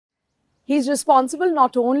He's responsible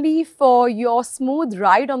not only for your smooth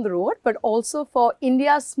ride on the road, but also for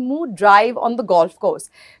India's smooth drive on the golf course.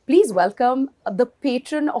 Please welcome the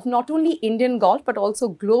patron of not only Indian golf, but also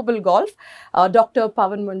global golf, Dr.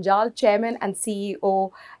 Pawan Munjal, Chairman and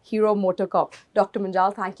CEO, Hero MotoCorp. Dr.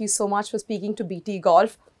 Munjal, thank you so much for speaking to BT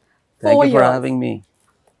Golf. Thank 4 you for years. having me.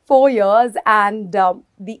 4 years and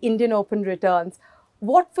the Indian Open returns.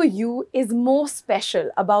 What for you is more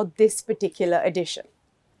special about this particular edition?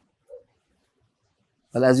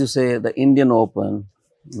 Well, as you say, the Indian Open,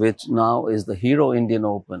 which now is the Hero Indian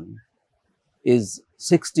Open, is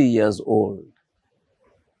 60 years old,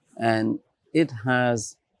 and it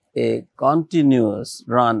has a continuous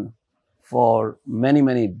run for many,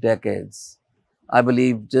 many decades. I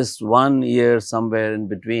believe just 1 year somewhere in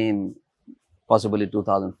between, possibly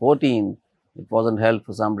 2014, it wasn't held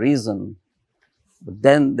for some reason. But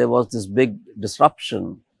then there was this big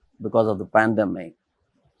disruption because of the pandemic.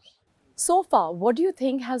 So far, what do you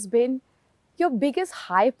think has been your biggest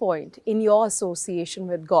high point in your association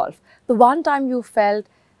with golf? The one time you felt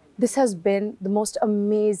this has been the most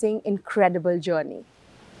amazing, incredible journey?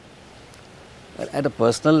 Well, at a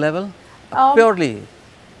personal level, Um, purely,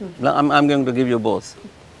 I'm going to give you both.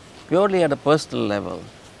 Purely at a personal level,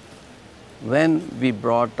 when we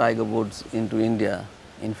brought Tiger Woods into India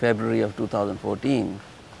in February of 2014,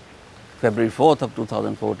 February 4th of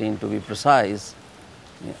 2014 to be precise,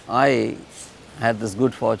 I had this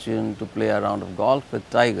good fortune to play a round of golf with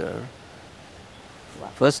Tiger.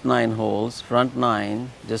 First 9 holes, front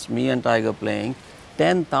 9, just me and Tiger playing,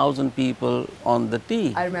 10,000 people on the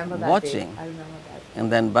tee I remember that watching. day. I remember that.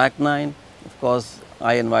 And then back 9, of course,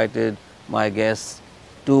 I invited my guests,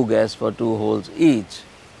 2 guests for 2 holes each.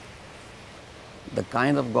 The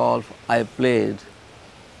kind of golf I played,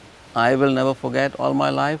 I will never forget all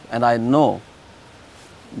my life, and I know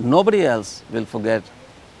nobody else will forget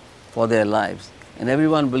for their lives. And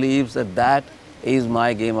everyone believes that that is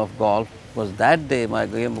my game of golf, because that day my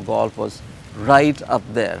game of golf was right up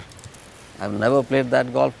there. I've never played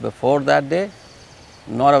that golf before that day,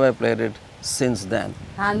 nor have I played it since then.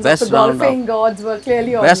 Hands of the golfing gods were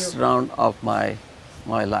clearly on Best you. round of my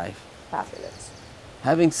life. Fabulous.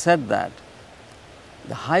 Having said that,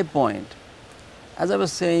 the high point, as I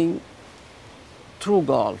was saying, through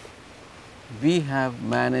golf, we have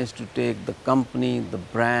managed to take the company, the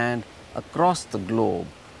brand across the globe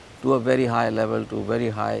to a very high level, to a very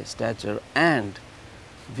high stature, and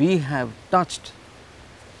we have touched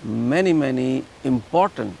many, many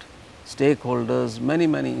important stakeholders, many,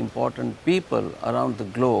 many important people around the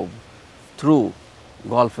globe through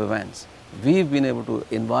golf events. We've been able to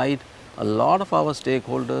invite a lot of our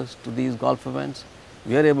stakeholders to these golf events.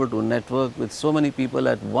 We are able to network with so many people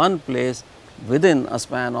at one place within a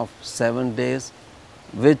span of 7 days,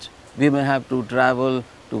 which we may have to travel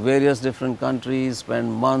to various different countries,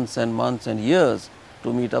 spend months and months and years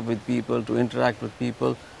to meet up with people, to interact with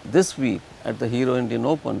people. This week at the Hero Indian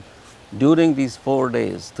Open, during these 4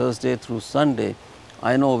 days, Thursday through Sunday,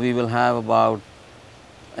 I know we will have about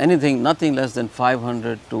nothing less than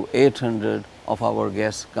 500 to 800 of our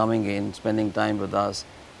guests coming in, spending time with us,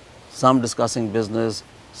 some discussing business,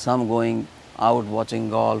 some going out watching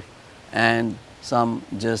golf, and some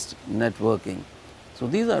just networking. So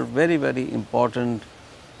these are very, very important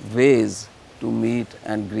ways to meet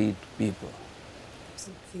and greet people.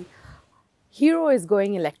 Absolutely. Hero is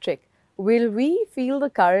going electric. Will we feel the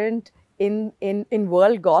current in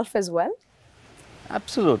world golf as well?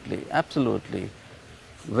 Absolutely, absolutely.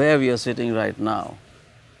 Where we are sitting right now,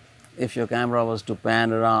 if your camera was to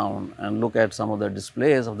pan around and look at some of the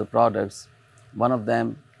displays of the products, one of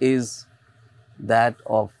them is that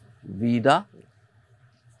of Vida.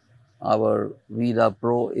 Our Vida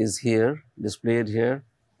Pro is here, displayed here.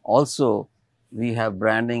 Also, we have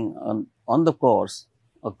branding on the course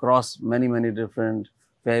across many, many different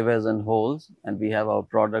fairways and holes, and we have our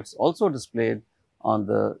products also displayed on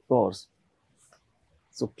the course.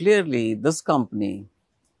 So clearly, this company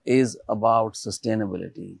is about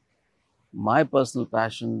sustainability. My personal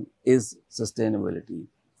passion is sustainability.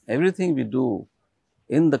 Everything we do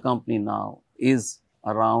in the company now is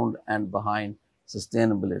around and behind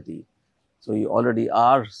sustainability. So you already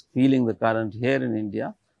are feeling the current here in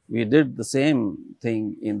India. We did the same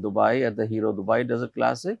thing in Dubai at the Hero Dubai Desert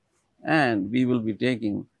Classic, and we will be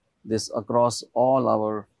taking this across all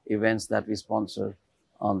our events that we sponsor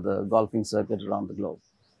on the golfing circuit around the globe.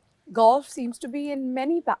 Golf seems to be in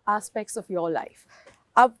many aspects of your life.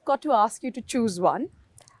 I've got to ask you to choose one.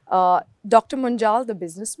 Dr. Munjal, the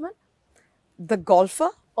businessman, the golfer,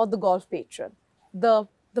 or the golf patron? The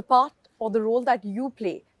part or the role that you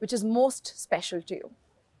play, which is most special to you?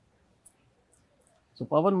 So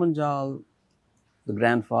Pawan Munjal, the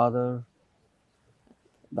grandfather,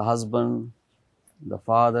 the husband, the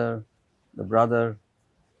father, the brother,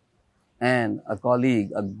 and a colleague,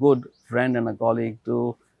 a good friend and a colleague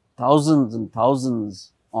to thousands and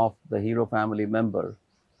thousands of the hero family member.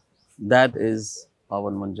 That is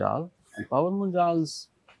Pawan Munjal. And Pawan Munjal's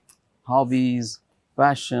hobbies,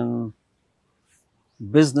 passion,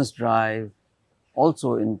 business drive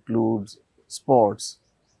also includes sports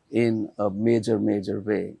in a major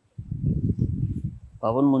way.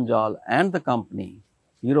 Pawan Munjal and the company,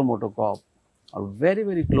 Hero MotoCorp, are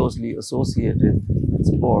very closely associated with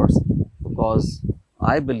sports because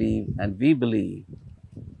I believe and we believe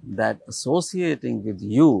that associating with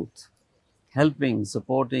youth, helping,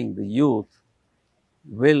 supporting the youth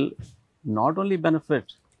will not only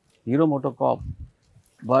benefit Hero MotoCorp,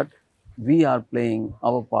 but we are playing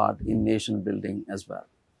our part in nation building as well.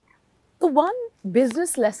 The one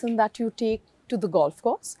business lesson that you take to the golf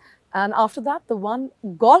course, and after that, the one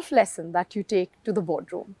golf lesson that you take to the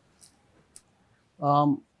boardroom.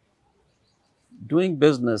 Doing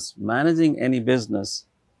business, managing any business,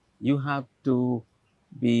 you have to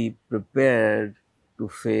be prepared to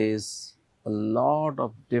face a lot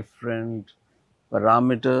of different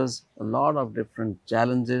parameters, a lot of different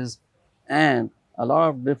challenges, and a lot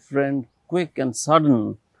of different quick and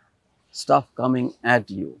sudden stuff coming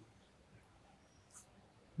at you.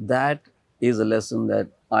 That is a lesson that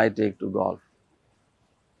I take to golf.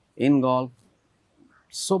 In golf,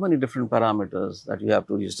 so many different parameters that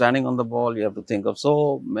you're standing on the ball, you have to think of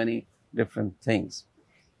so many different things.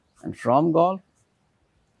 And from golf,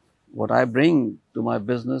 what I bring to my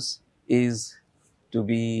business is to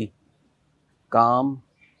be calm,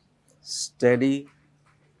 steady,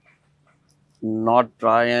 not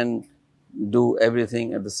try and do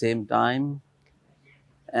everything at the same time.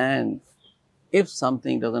 And if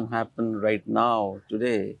something doesn't happen right now,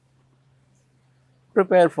 today,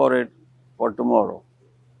 prepare for it for tomorrow.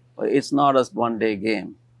 It's not a one-day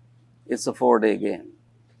game. It's a 4-day game.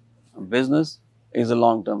 Business is a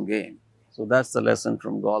long-term game. So that's the lesson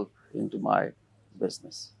from golf into my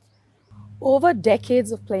business. Over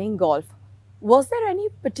decades of playing golf, was there any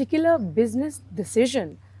particular business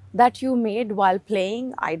decision that you made while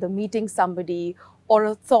playing, either meeting somebody or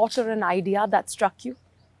a thought or an idea that struck you?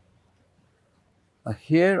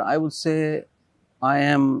 Here, I would say I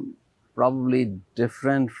am probably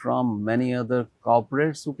different from many other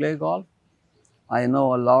corporates who play golf. I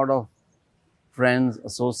know a lot of friends,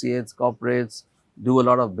 associates, corporates do a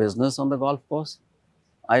lot of business on the golf course.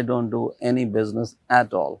 I don't do any business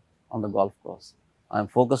at all on the golf course. I'm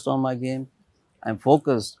focused on my game. I'm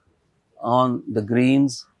focused on the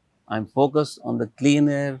greens. I'm focused on the clean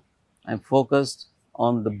air. I'm focused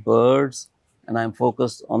on the birds. And I'm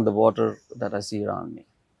focused on the water that I see around me.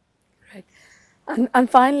 Right. And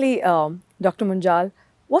finally, Dr. Munjal,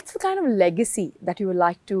 what's the kind of legacy that you would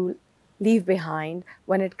like to leave behind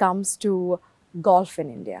when it comes to golf in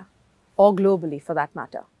India or globally for that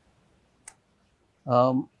matter?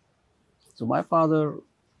 So my father,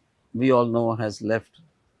 we all know, has left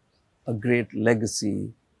a great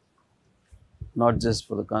legacy, not just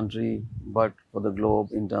for the country, but for the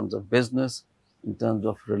globe in terms of business, in terms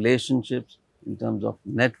of relationships, in terms of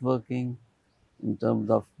networking, in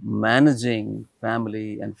terms of managing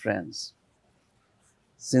family and friends.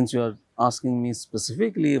 Since you are asking me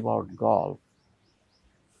specifically about golf,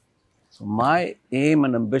 so my aim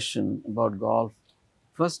and ambition about golf,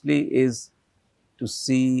 firstly, is to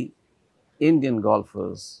see Indian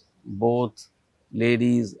golfers, both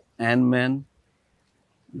ladies and men,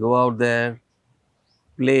 go out there,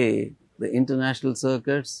 play the international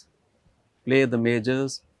circuits, play the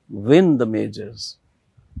majors, win the majors,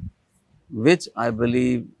 which I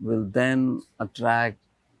believe will then attract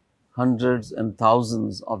hundreds and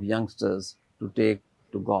thousands of youngsters to take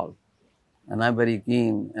to golf. And I'm very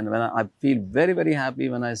keen, and when I feel very happy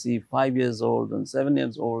when I see 5 years old and 7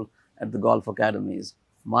 years old at the golf academies.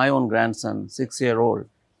 My own grandson, 6-year-old,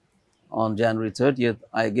 on January 30th,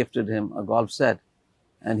 I gifted him a golf set,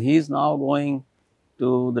 and he's now going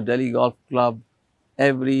to the Delhi Golf Club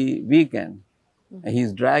every weekend. And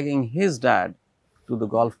he's dragging his dad to the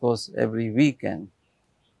golf course every weekend.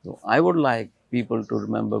 So I would like people to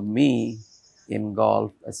remember me in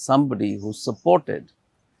golf as somebody who supported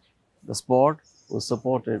the sport, who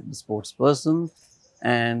supported the sports person,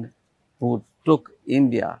 and who took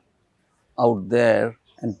India out there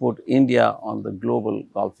and put India on the global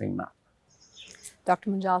golfing map. Dr.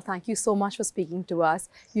 Munjal, thank you so much for speaking to us.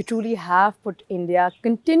 You truly have put India,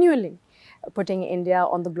 continually putting India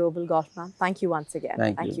on the global golf map. Thank you once again.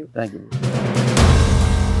 Thank you. Thank you.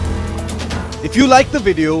 If you like the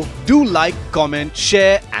video, do like, comment,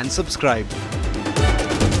 share and subscribe.